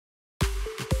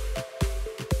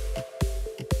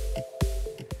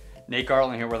Nate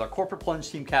Garland here with our Corporate Plunge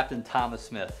team captain, Thomas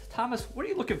Smith. Thomas, what are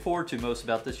you looking forward to most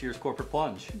about this year's Corporate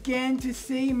Plunge? Again, to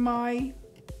see my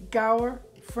Gala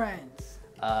friends.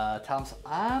 Thomas,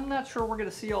 I'm not sure we're going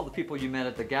to see all the people you met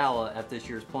at the Gala at this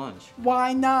year's Plunge.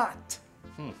 Why not?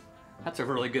 That's a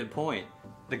really good point.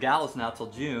 The Gala's not till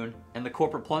June, and the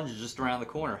Corporate Plunge is just around the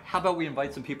corner. How about we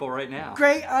invite some people right now?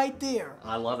 Great idea.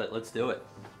 I love it. Let's do it.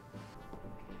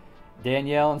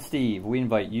 Danielle and Steve, we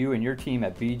invite you and your team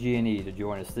at BGE to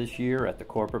join us this year at the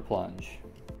Corporate Plunge.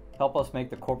 Help us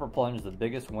make the Corporate Plunge the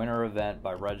biggest winter event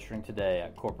by registering today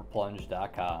at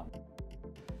corporateplunge.com.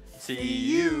 See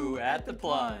you at the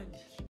Plunge.